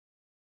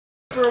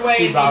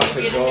She about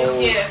to go.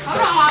 Hold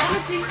on, I want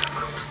to see.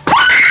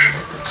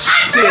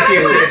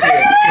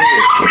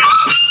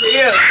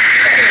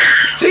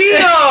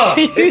 Tia!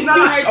 It's not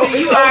her.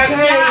 It's okay.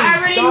 I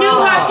already knew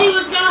how she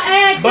was going to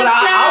act. But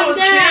I was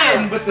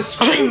kidding. But the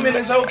screaming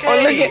is okay. Oh,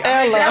 look at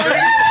Ella.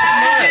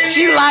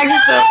 She likes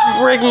the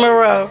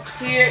rigmarole.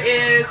 Here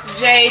is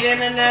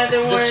Jaden, another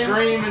The one.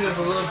 screaming is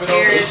a little bit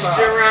Here over the is top.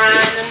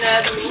 Duran,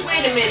 another one.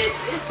 Wait a minute.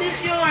 Is this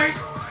yours?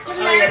 Oh,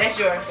 yeah, that's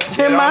yours.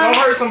 Yeah, don't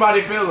hurt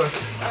somebody's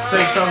feelings.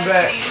 Take some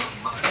back.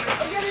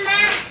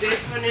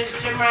 This one is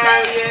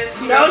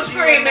Jamalia's. No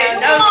screaming,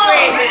 no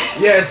screaming.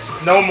 Yes,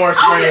 no more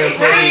screaming,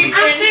 please.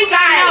 I think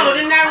I know.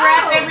 Didn't I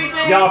wrap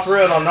everything? Y'all, for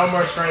real, though, no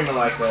more screaming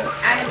like that.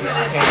 I didn't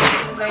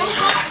put it.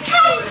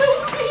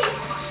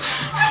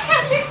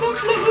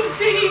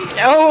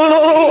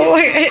 Oh,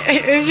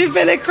 is you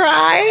finna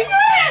cry?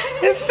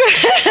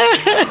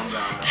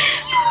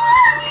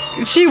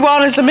 She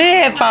wanted some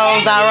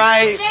headphones, all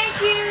right?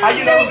 How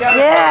you know it's got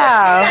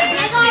Yeah.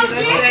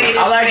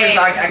 I like this.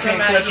 I can't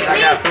touch it. I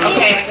got food.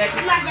 Okay.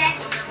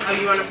 Oh,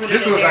 you want to put it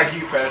This in looks there? like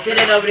you, Pastor. Sit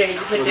it over there. You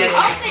put that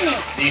in.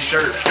 These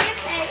shirts.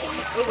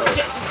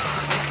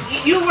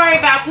 You worry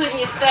about putting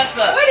your stuff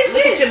up. What is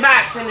Look this? at your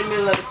box in the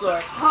middle of the floor.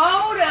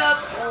 Hold up.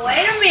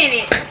 Wait a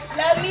minute.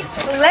 Let me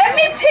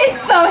put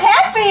some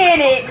happy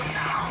in it.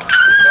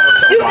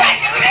 You got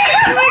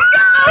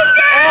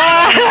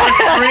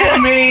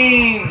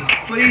screaming,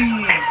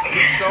 please.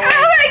 It's so. Oh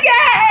my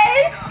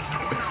god.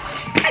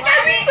 I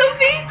got me some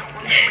beats.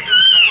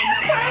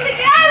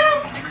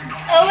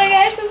 Oh my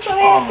gosh, I'm so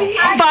happy.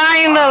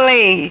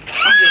 Finally.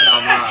 I'm giving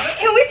out mine.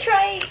 Can we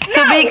try it?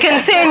 To be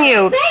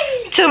continued.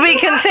 To be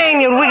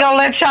continued. We're going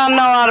to let y'all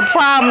know all the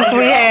problems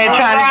we had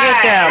trying to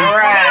get them.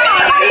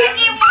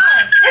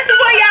 That's the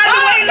way y'all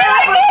been waiting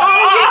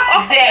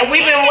on. That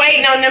we've been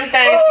waiting on them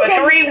things for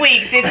 3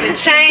 weeks. It's to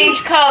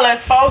change colors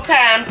 4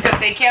 times because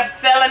they kept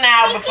selling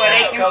out before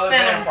they can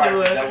send them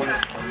to us.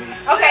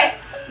 Okay,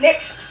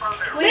 next.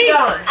 Where you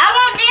going? I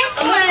want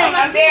this one.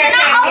 I'm very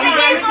happy. Open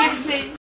this